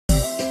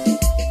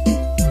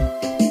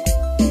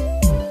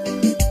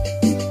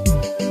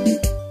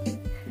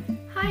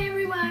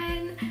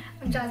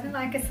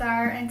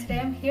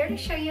to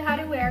show you how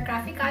to wear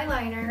graphic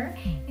eyeliner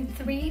in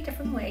 3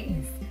 different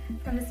ways.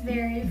 From this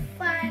very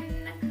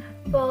fun,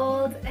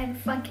 bold, and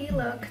funky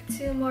look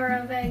to more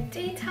of a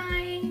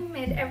daytime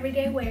and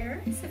everyday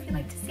wear. So if you'd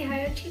like to see how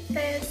I achieve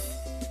this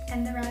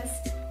and the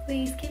rest,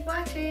 please keep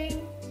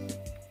watching.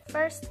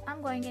 First,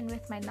 I'm going in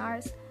with my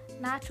NARS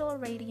Natural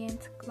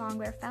Radiant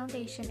Longwear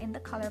Foundation in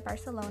the color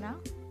Barcelona.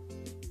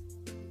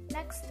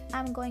 Next,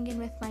 I'm going in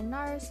with my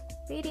NARS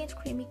Radiant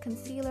Creamy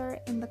Concealer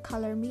in the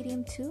color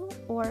Medium 2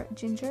 or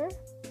Ginger.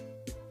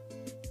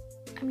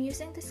 I'm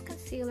using this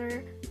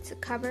concealer to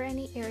cover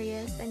any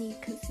areas that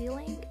need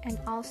concealing and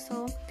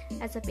also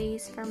as a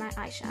base for my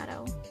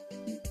eyeshadow.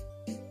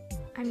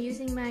 I'm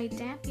using my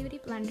damp beauty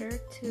blender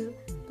to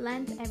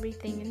blend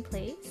everything in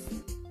place.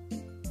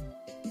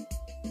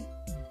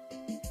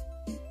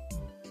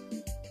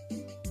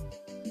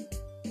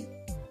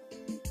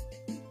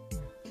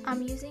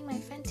 I'm using my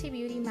Fenty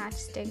Beauty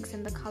matchsticks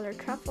in the color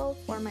Truffle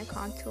for my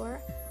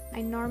contour.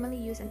 I normally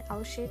use an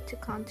L shape to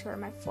contour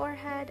my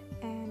forehead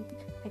and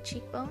my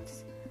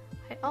cheekbones.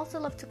 I also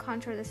love to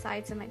contour the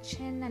sides of my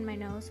chin and my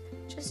nose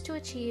just to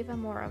achieve a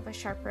more of a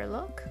sharper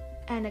look.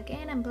 And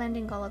again, I'm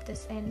blending all of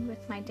this in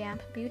with my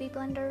damp beauty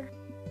blender.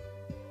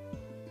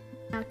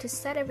 Now to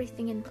set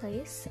everything in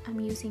place, I'm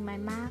using my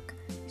MAC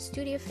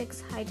Studio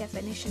Fix High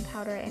Definition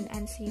Powder in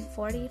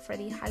NC40 for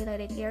the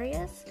highlighted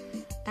areas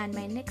and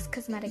my NYX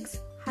Cosmetics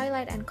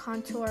Highlight and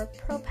Contour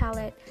Pro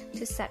Palette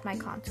to set my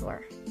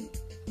contour.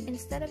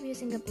 Instead of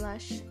using a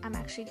blush, I'm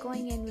actually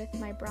going in with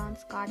my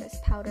Bronze Goddess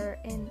powder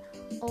in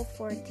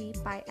 04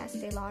 Deep by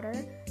Estee Lauder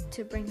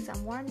to bring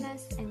some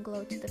warmness and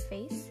glow to the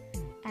face.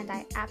 And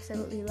I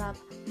absolutely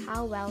love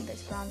how well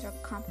this bronzer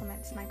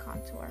complements my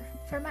contour.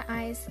 For my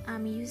eyes,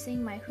 I'm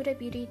using my Huda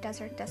Beauty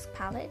Desert Dusk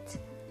palette.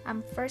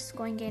 I'm first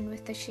going in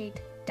with the shade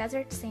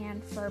Desert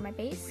Sand for my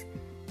base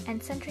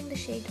and centering the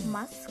shade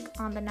Musk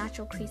on the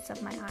natural crease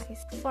of my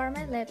eyes. For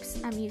my lips,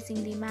 I'm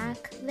using the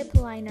MAC Lip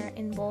Liner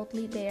in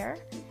Boldly Bare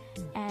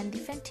and the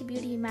Fenty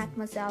Beauty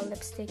Mademoiselle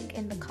lipstick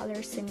in the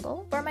color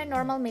Single. For my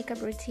normal makeup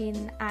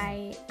routine,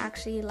 I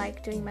actually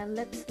like doing my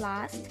lips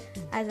last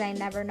as I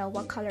never know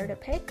what color to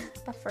pick,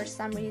 but for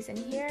some reason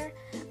here,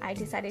 I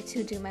decided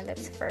to do my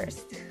lips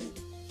first.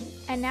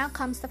 And now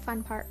comes the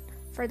fun part.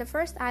 For the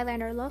first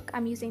eyeliner look,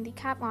 I'm using the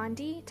Kat Von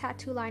D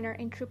Tattoo Liner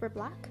in Trooper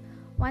Black.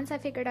 Once I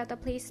figured out the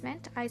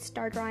placement, I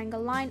start drawing a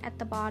line at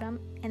the bottom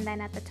and then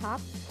at the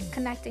top,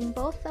 connecting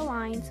both the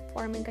lines,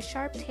 forming a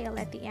sharp tail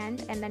at the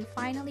end, and then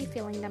finally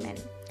filling them in.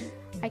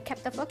 I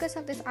kept the focus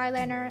of this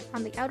eyeliner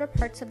on the outer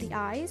parts of the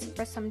eyes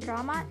for some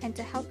drama and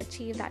to help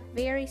achieve that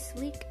very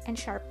sleek and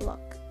sharp look.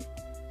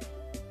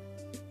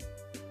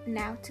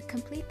 Now to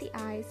complete the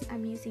eyes,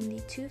 I'm using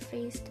the Too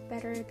Faced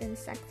Better Than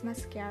Sex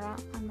mascara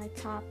on my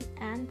top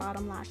and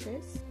bottom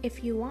lashes.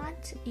 If you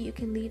want, you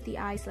can leave the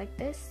eyes like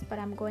this, but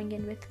I'm going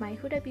in with my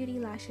Huda Beauty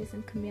lashes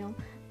in Camille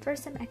for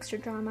some extra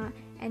drama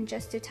and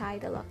just to tie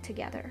the look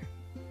together.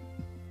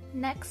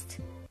 Next,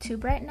 to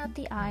brighten up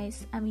the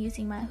eyes, I'm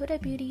using my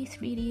Huda Beauty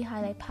 3D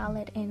Highlight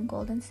Palette in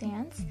Golden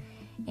Sands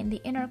in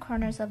the inner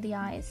corners of the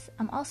eyes.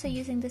 I'm also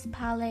using this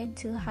palette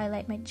to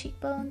highlight my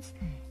cheekbones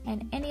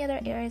and any other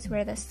areas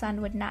where the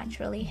sun would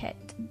naturally hit.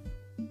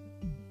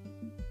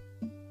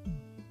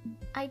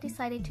 I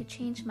decided to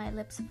change my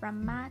lips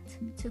from matte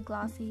to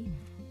glossy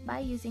by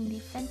using the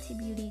Fenty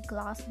Beauty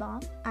Gloss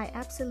Bomb. I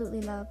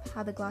absolutely love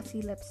how the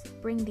glossy lips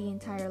bring the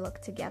entire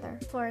look together.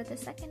 For the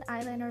second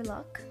eyeliner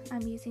look,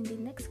 I'm using the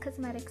NYX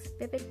Cosmetics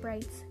Vivid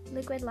Brights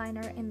Liquid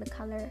Liner in the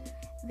color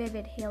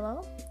Vivid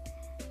Halo.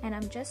 And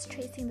I'm just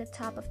tracing the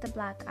top of the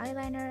black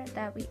eyeliner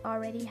that we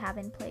already have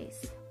in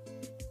place.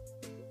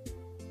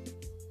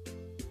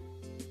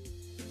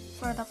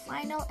 For the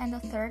final and the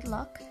third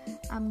look,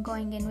 I'm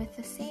going in with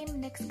the same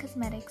NYX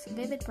Cosmetics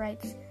Vivid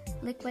Brights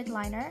Liquid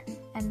Liner,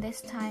 and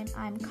this time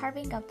I'm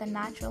carving out the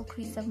natural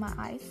crease of my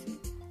eyes,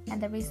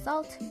 and the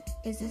result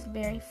is this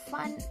very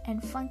fun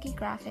and funky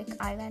graphic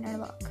eyeliner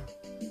look.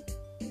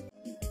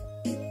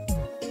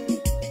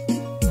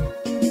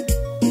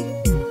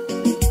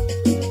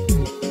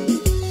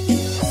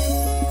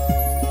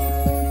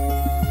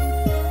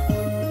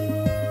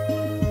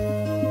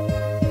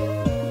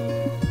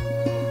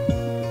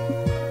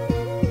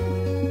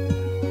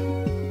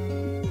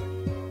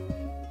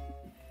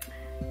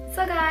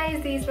 So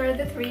guys, these were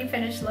the 3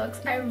 finished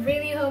looks. I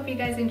really hope you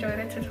guys enjoyed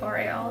the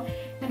tutorial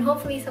and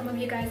hopefully some of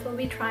you guys will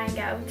be trying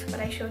out what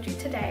I showed you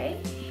today.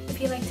 If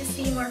you'd like to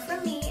see more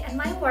from me and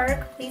my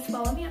work, please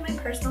follow me on my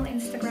personal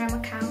Instagram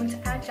account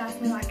at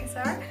Jasmine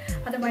Lakhesar.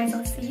 Otherwise,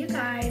 I'll see you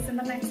guys in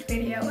the next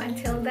video.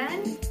 Until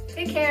then,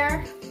 take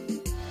care!